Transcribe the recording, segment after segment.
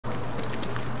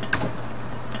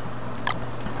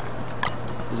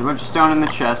There's a bunch of stone in the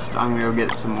chest. I'm gonna go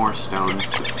get some more stone.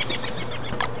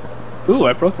 Ooh,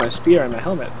 I broke my spear and my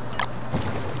helmet.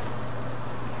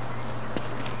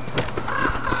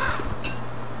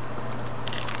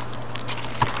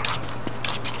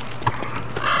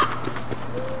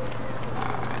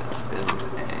 Alright, let's build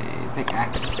a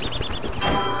pickaxe.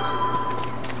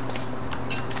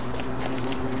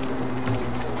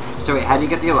 So wait, how do you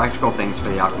get the electrical things for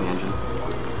the alchemy engine?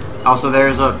 Also,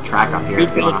 there's a track up here. We If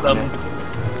you built wanna them. hunt it.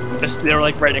 They were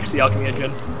like right next to the alchemy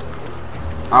engine.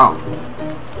 Oh.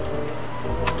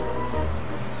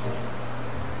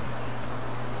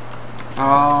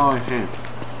 Oh, I see.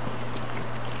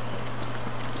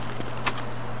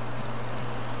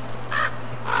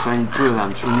 So I need 2 of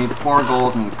them. So we need 4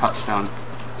 gold and cut stone.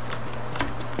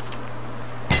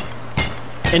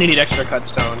 And you need extra cut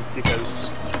stone because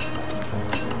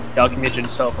the alchemy engine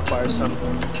itself requires some.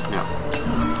 Yeah.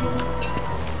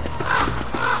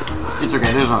 It's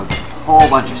okay, there's a whole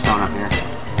bunch of stone up here.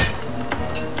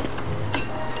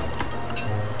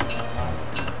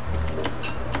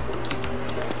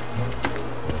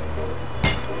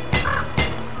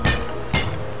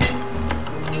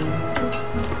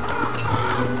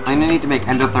 I'm gonna need to make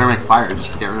endothermic fire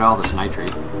just to get rid of all this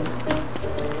nitrate.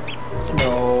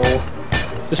 No.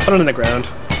 Just put it in the ground.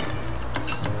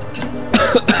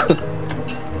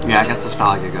 Yeah, I guess it's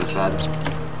not like it goes bad.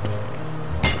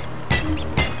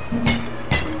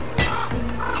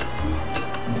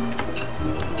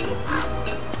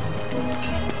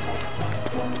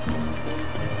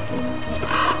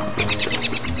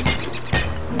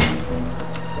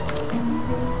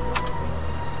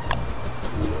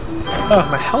 Oh,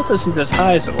 my health isn't as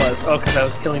high as it was. Oh, because I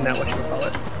was killing that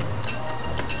whatchamacallit.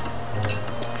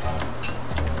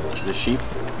 The sheep?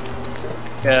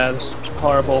 Yeah, this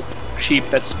horrible sheep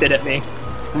that spit at me.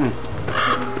 My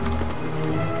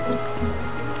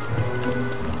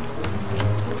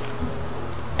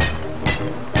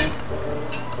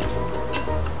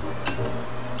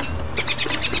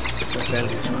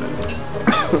vanity's fine.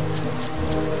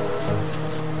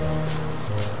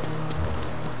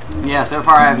 Yeah, so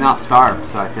far I have not starved,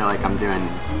 so I feel like I'm doing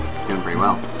pretty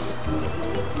well.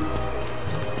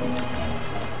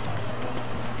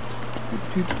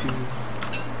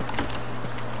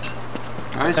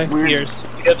 Alright, it's weird. Here's,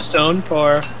 you have stone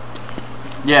for...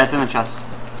 Yeah, it's in the chest.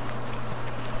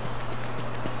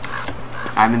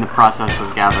 I'm in the process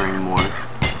of gathering more.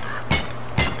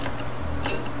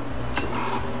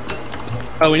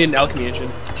 Oh, we need an alchemy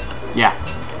engine. Yeah.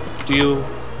 Will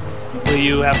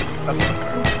you have... Okay.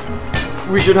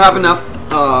 We should have enough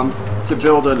to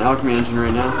build an alchemy engine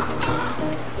right now.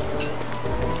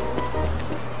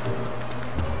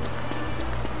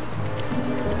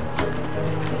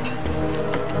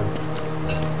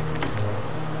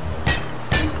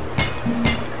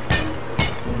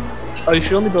 Oh, you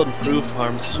should only build improved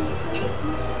farms.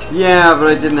 Yeah, but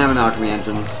I didn't have an alchemy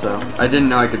engine, so I didn't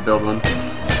know I could build one.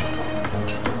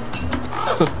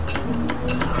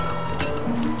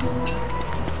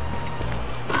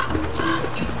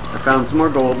 I found some more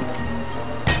gold.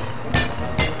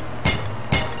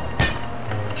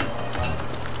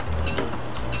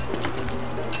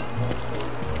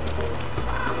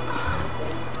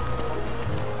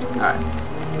 Alright.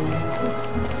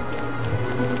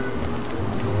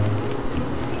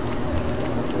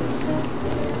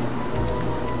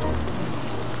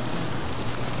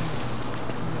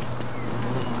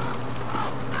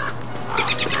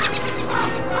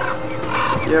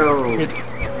 Yo.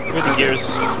 Here are the gears.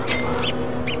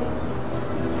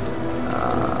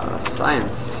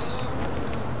 Science.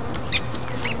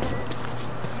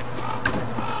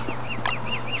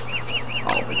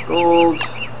 All the gold.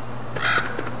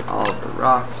 All of the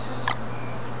rocks.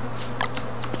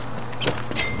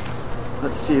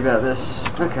 Let's see about this.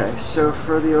 Okay, so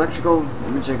for the electrical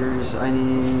jiggers, I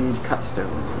need cut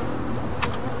stone.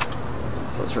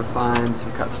 So let's refine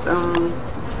some cut stone.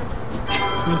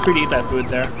 Feel free to eat that food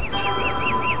there.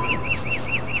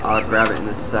 I'll grab it in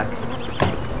a sec.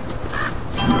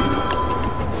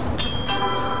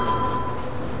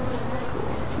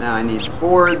 Cool. Now I need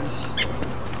boards.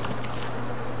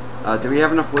 Do we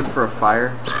have enough wood for a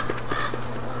fire?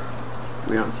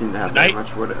 We don't seem to have very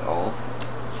much wood at all.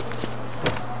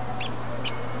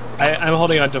 I'm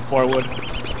holding on to 4 wood.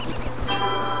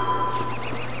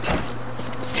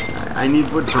 I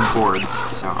need wood for boards,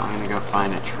 so I'm gonna go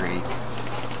find a tree.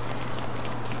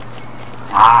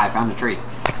 Ah, I found a tree.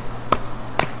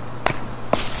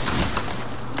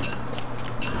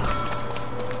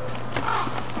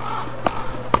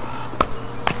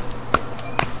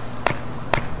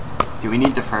 Do we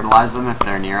need to fertilize them if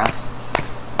they're near us?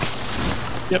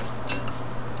 Yep.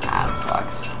 Ah, that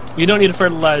sucks. You don't need to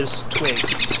fertilize twigs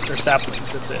or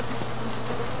saplings, that's it.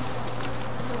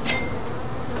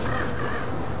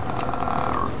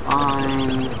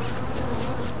 Refine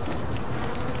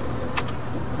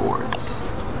boards.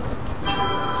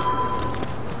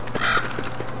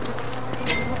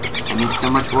 I need so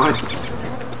much wood.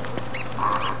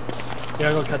 Yeah,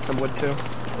 I'll go cut some wood too.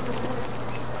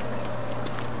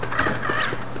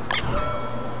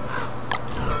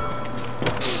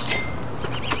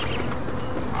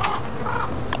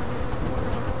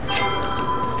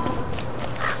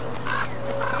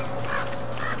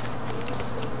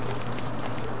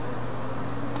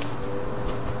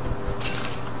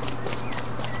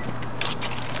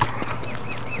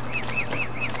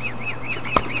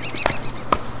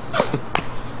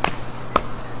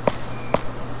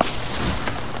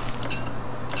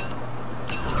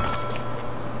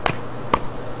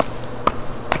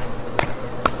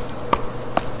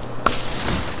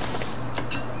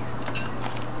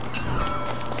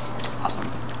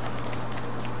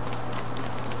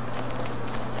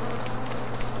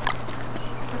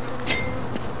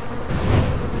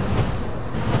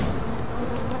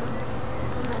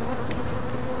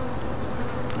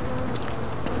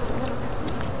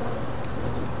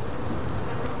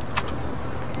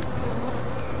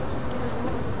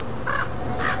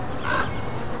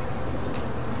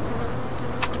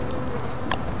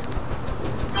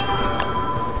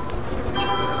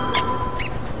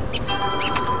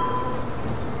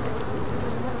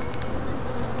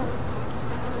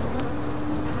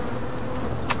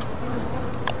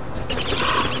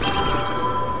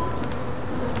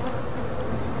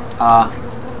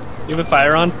 You have a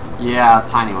fire on? Yeah,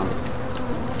 tiny one.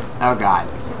 Oh god.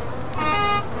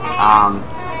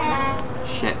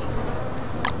 Shit.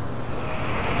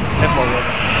 Have more wood.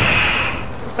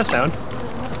 That sound.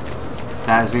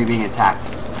 That is me being attacked.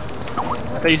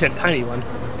 I thought you said tiny one.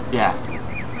 Yeah.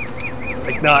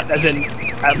 Like not, as in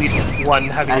at least one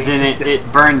having. As in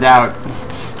it burned out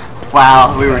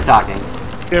while we were talking.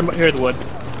 Here's the wood.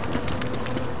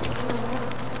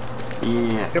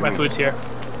 Yeah. Here, my food's here.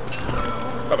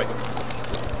 Bye-bye.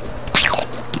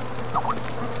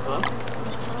 Hello?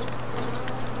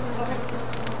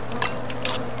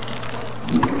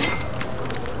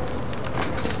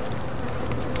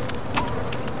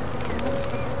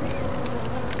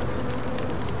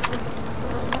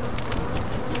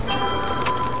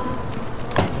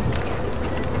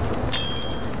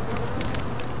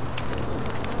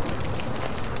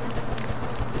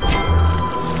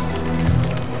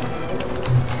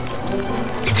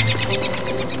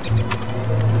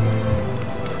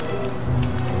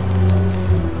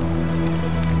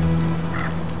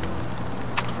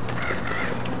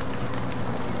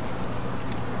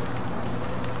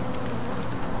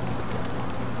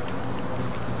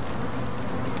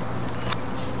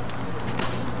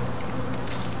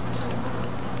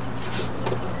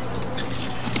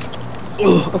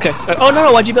 Ooh, okay. Oh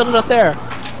no, why'd you build it up there?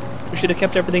 We should have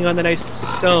kept everything on the nice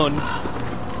stone.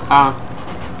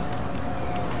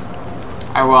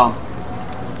 I will.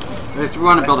 If you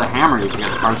want to build a hammer, you can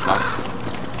get the hard stuff.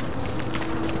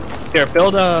 Here,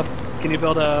 build a... Can you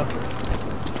build a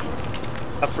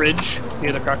fridge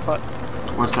near the crock pot?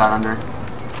 What's that under?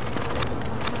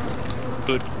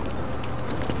 Food.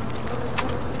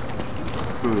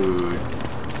 Food.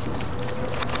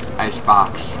 Ice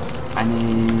box. I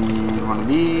need one of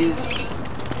these.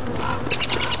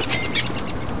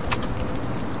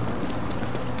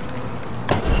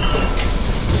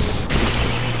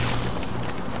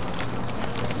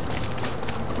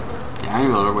 Yeah, I need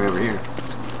to build it way over here.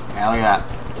 Yeah, look at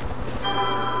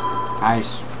that.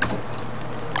 Nice.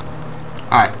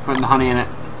 Alright, putting the honey in it.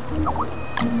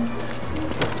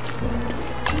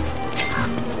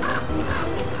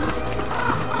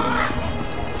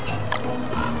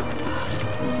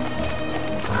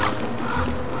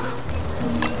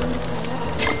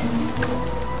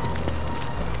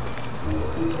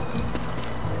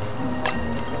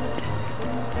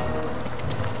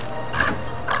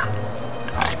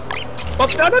 Oh,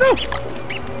 no, no, no!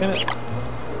 Damn it.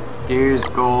 Here's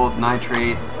gold,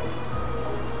 nitrate,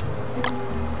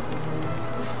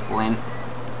 flint.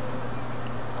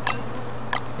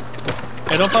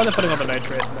 Hey, don't bother putting all the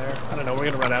nitrate in there. I don't know,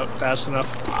 we're gonna run out fast enough.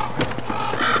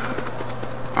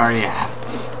 Already have.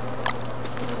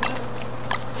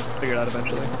 Figure it out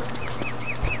eventually.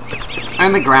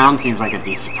 And the ground seems like a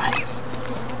decent place.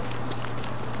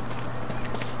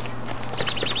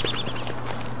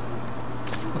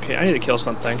 Okay, I need to kill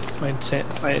something.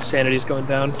 My sanity's going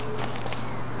down.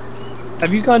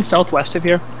 Have you gone southwest of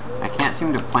here? I can't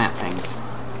seem to plant things.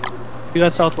 You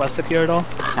gone southwest of here at all?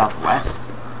 Southwest?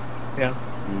 Yeah.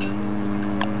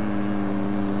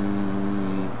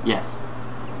 Yes.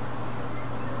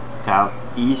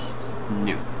 Southeast,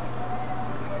 no.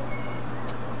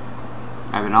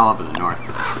 I've been all over the north.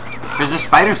 There's a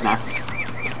spider's nest.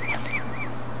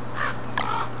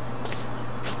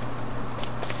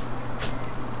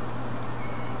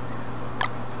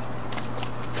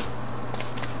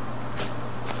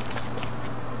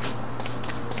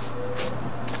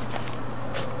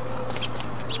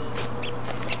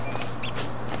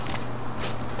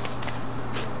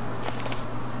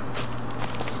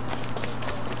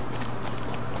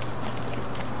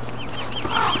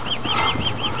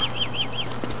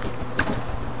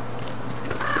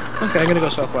 Okay, I'm gonna go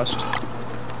southwest.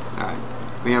 Alright.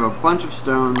 We have a bunch of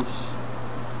stones.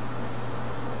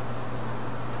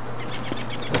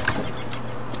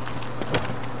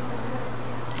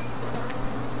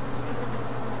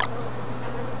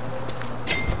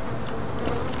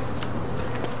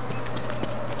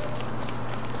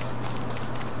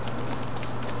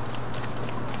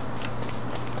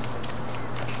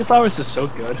 King Flowers is so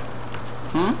good.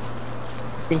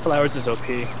 Hmm? King Flowers is OP.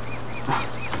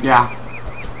 Yeah.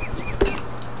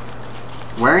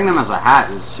 Wearing them as a hat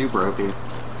is super OP.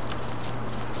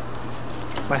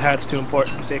 My hat's too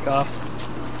important to take off.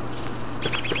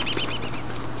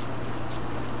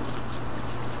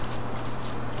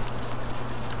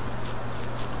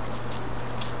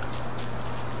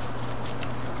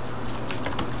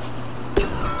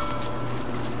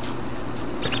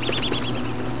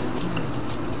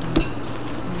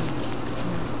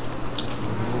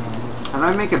 How do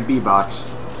I make a bee box?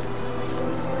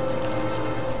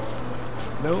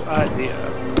 No idea.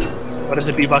 What does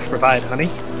a bee box provide? Honey?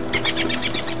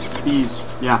 Bees,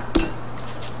 yeah.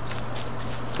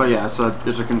 But yeah, it's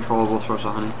a controllable source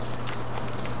of honey.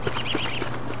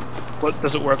 What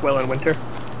does it work well in winter?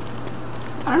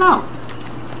 I don't know.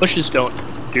 Bushes they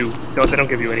don't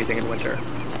give you anything in winter.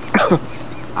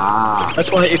 Ah.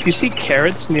 That's why if you see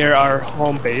carrots near our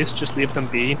home base, just leave them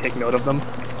be and take note of them.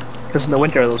 Because in the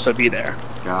winter they'll still be there.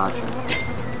 Gotcha.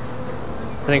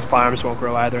 I think farms won't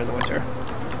grow either in the winter.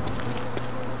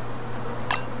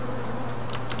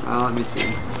 Let me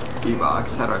see. Bee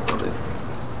box, how do I build it?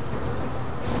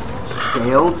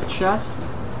 Scaled chest?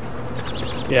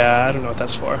 Yeah, I don't know what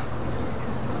that's for.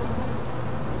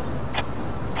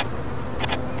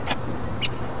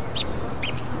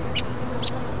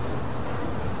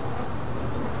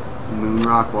 Moon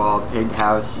rock wall, pig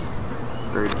house,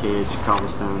 bird cage,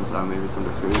 cobblestones. Oh, maybe it's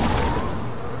under food.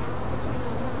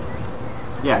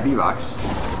 Yeah, bee box.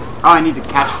 Oh, I need to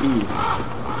catch bees.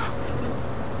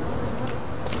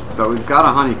 But we've got a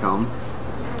honeycomb.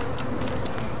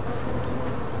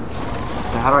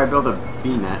 So how do I build a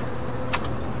bee net?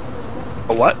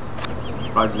 A what?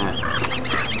 Bug net.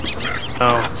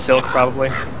 Oh, silk probably.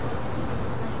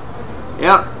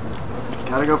 Yep.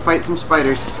 Gotta go fight some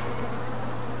spiders.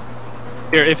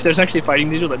 Here, if there's actually fighting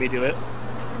to do, let me do it.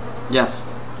 Yes.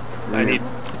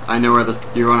 I know where this.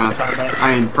 Do you wanna?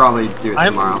 I mean, probably do it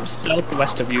tomorrow. I'm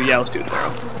southwest of you. Yeah, let's do it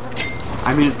tomorrow.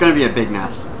 I mean, it's gonna be a big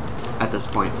nest at this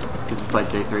point because it's like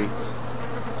day 3.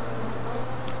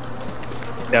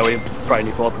 Yeah, we probably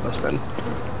need both of us then.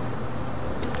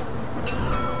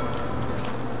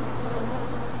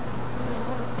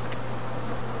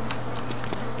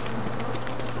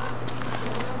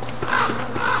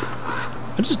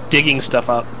 I'm just digging stuff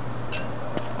up.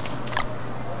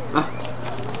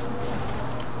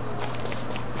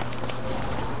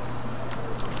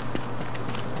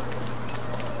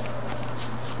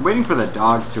 I'm waiting for the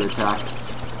dogs to attack.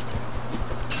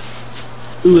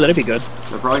 Ooh, that'd be good.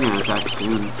 They're probably gonna attack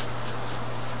soon.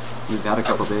 We've had a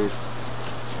couple days.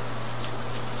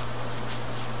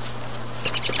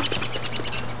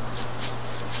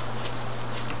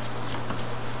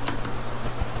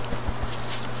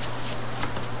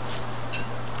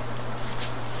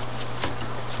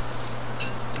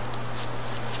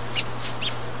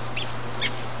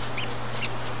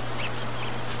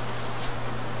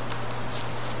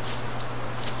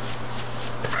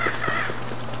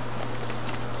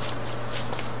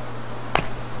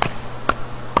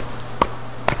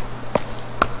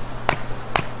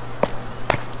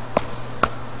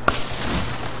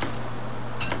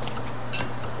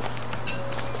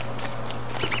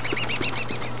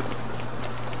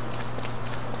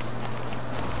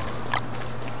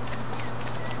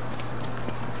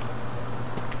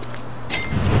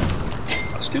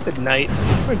 Stupid night.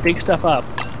 I'm gonna dig stuff up.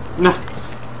 No.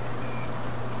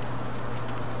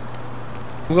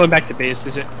 I'm going back to base.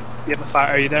 Is it? You have a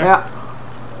fire? Are you there? Yeah.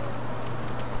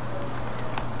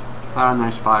 Got a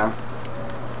nice fire.